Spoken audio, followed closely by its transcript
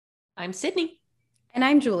I'm Sydney, And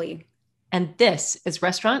I'm Julie. and this is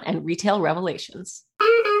Restaurant and Retail Revelations.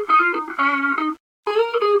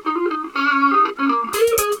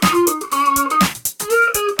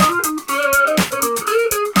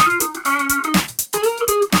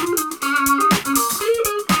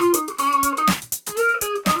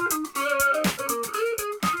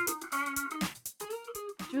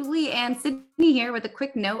 Julie and Sydney here with a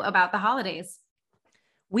quick note about the holidays.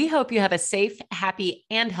 We hope you have a safe, happy,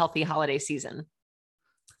 and healthy holiday season.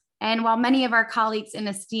 And while many of our colleagues and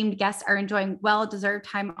esteemed guests are enjoying well-deserved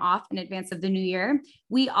time off in advance of the new year,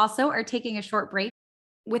 we also are taking a short break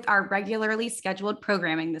with our regularly scheduled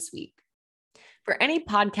programming this week. For any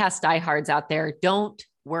podcast diehards out there, don't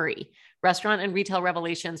worry. Restaurant and Retail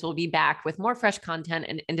Revelations will be back with more fresh content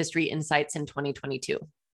and industry insights in 2022.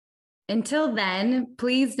 Until then,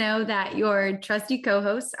 please know that your trusty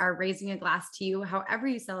co-hosts are raising a glass to you however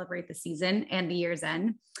you celebrate the season and the year's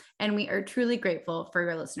end. And we are truly grateful for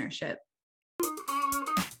your listenership.